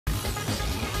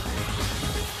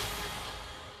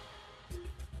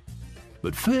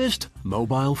But first,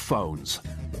 mobile phones.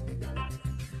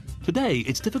 Today,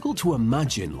 it's difficult to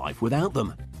imagine life without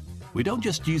them. We don't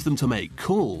just use them to make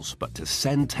calls, but to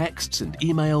send texts and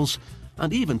emails,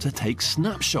 and even to take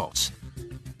snapshots.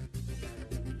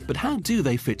 But how do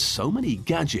they fit so many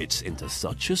gadgets into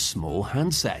such a small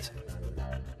handset?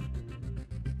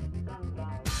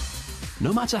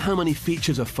 No matter how many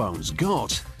features a phone's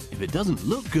got, if it doesn't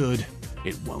look good,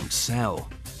 it won't sell.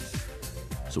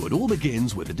 So it all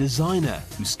begins with a designer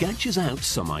who sketches out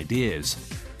some ideas.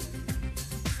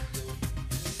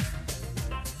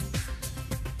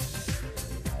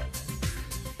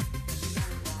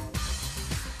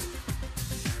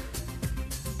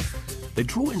 They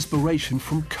draw inspiration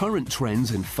from current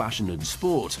trends in fashion and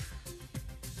sport.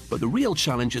 But the real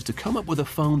challenge is to come up with a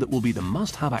phone that will be the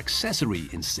must-have accessory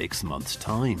in 6 months'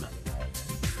 time.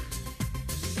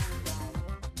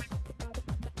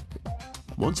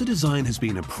 Once a design has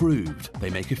been approved, they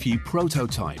make a few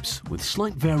prototypes with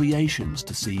slight variations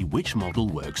to see which model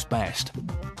works best.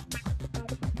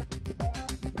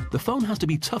 The phone has to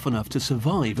be tough enough to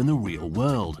survive in the real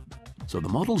world, so the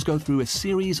models go through a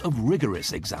series of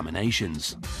rigorous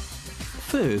examinations.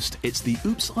 First, it's the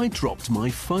 "Oops, I dropped my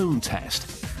phone"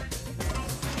 test.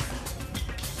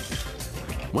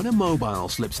 When a mobile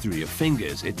slips through your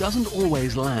fingers, it doesn't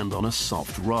always land on a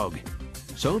soft rug.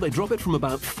 So they drop it from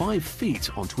about 5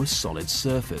 feet onto a solid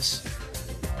surface.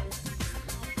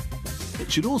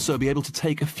 It should also be able to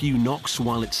take a few knocks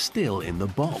while it's still in the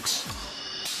box.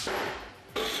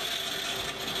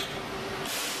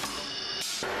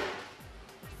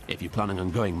 If you're planning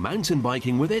on going mountain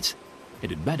biking with it,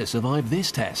 it'd better survive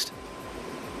this test.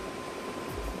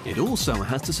 It also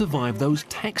has to survive those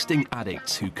texting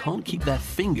addicts who can't keep their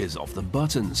fingers off the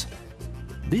buttons.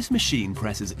 This machine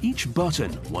presses each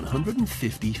button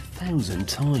 150,000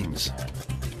 times.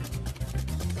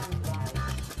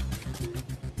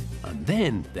 And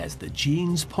then there's the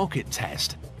jeans pocket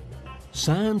test.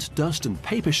 Sand, dust and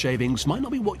paper shavings might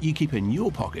not be what you keep in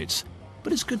your pockets,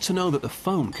 but it's good to know that the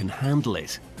phone can handle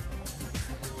it.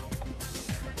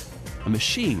 A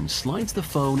machine slides the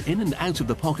phone in and out of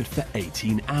the pocket for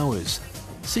 18 hours,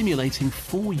 simulating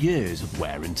 4 years of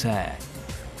wear and tear.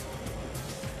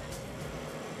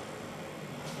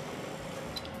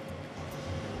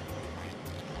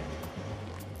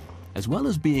 As well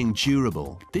as being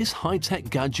durable, this high-tech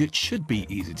gadget should be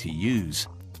easy to use.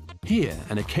 Here,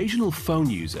 an occasional phone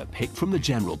user picked from the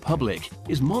general public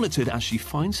is monitored as she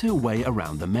finds her way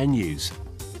around the menus.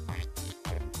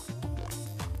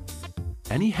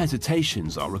 Any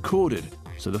hesitations are recorded,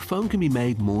 so the phone can be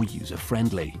made more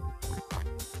user-friendly.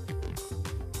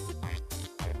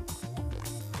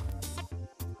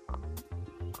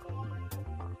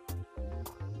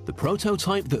 The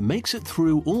prototype that makes it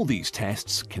through all these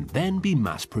tests can then be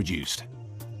mass-produced.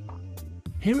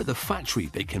 Here at the factory,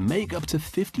 they can make up to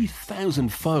 50,000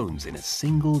 phones in a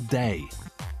single day.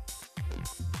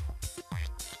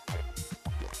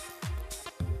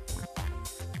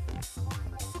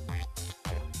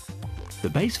 The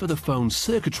base for the phone's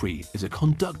circuitry is a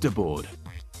conductor board.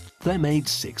 They're made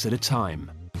 6 at a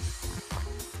time.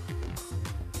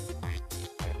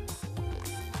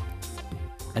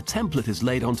 A template is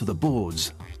laid onto the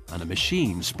boards, and a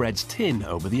machine spreads tin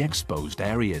over the exposed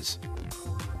areas.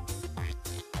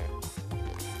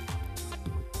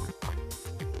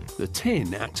 The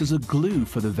tin acts as a glue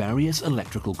for the various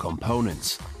electrical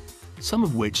components, some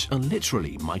of which are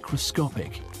literally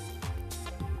microscopic.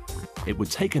 It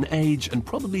would take an age and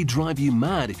probably drive you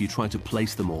mad if you tried to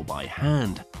place them all by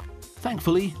hand.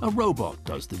 Thankfully, a robot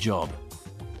does the job.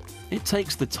 It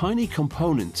takes the tiny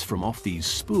components from off these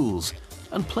spools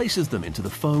and places them into the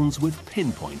phones with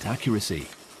pinpoint accuracy.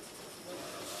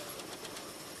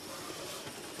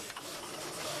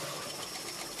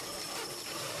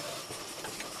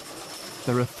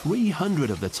 There are 300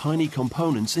 of the tiny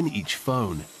components in each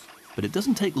phone, but it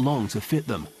doesn't take long to fit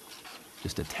them.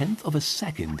 Just 1/10 of a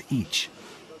second each.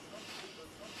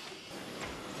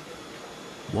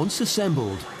 Once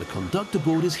assembled, the conductor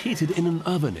board is heated in an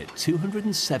oven at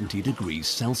 270 degrees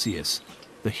Celsius.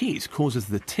 The heat causes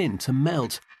the tin to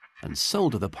melt and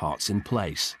solder the parts in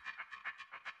place.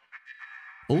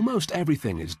 Almost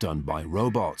everything is done by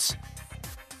robots,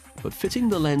 but fitting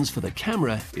the lens for the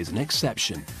camera is an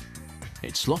exception.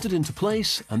 It's slotted into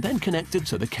place and then connected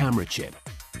to the camera chip.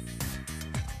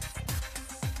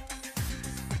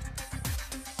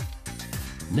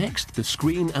 Next, the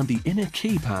screen and the inner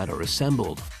keypad are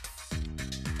assembled.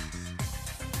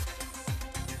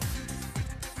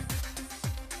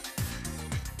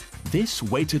 This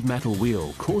weighted metal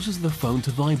wheel causes the phone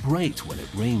to vibrate when it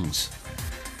rings.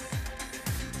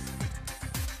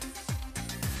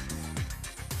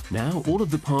 Now all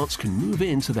of the parts can move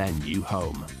into their new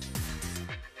home.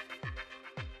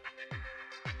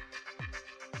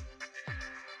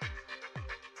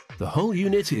 The whole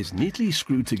unit is neatly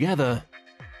screwed together,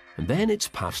 and then it's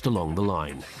passed along the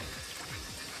line.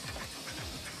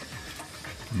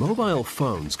 Mobile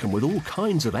phones come with all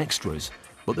kinds of extras,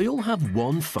 but they all have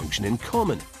one function in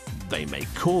common: they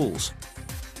make calls.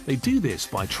 They do this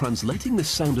by translating the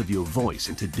sound of your voice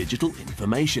into digital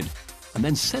information, and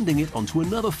then sending it onto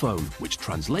another phone, which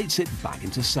translates it back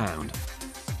into sound.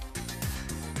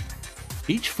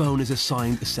 Each phone is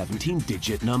assigned a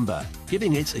 17-digit number,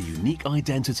 giving it a unique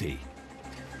identity.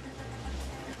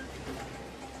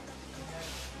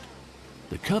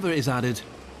 The cover is added,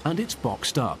 and it's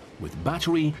boxed up with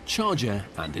battery, charger,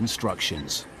 and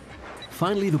instructions.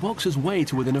 Finally, the box is weighed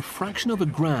to within a fraction of a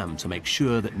gram to make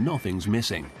sure that nothing's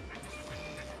missing.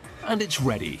 And it's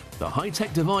ready, the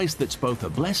high-tech device that's both a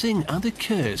blessing and a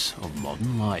curse of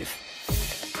modern life.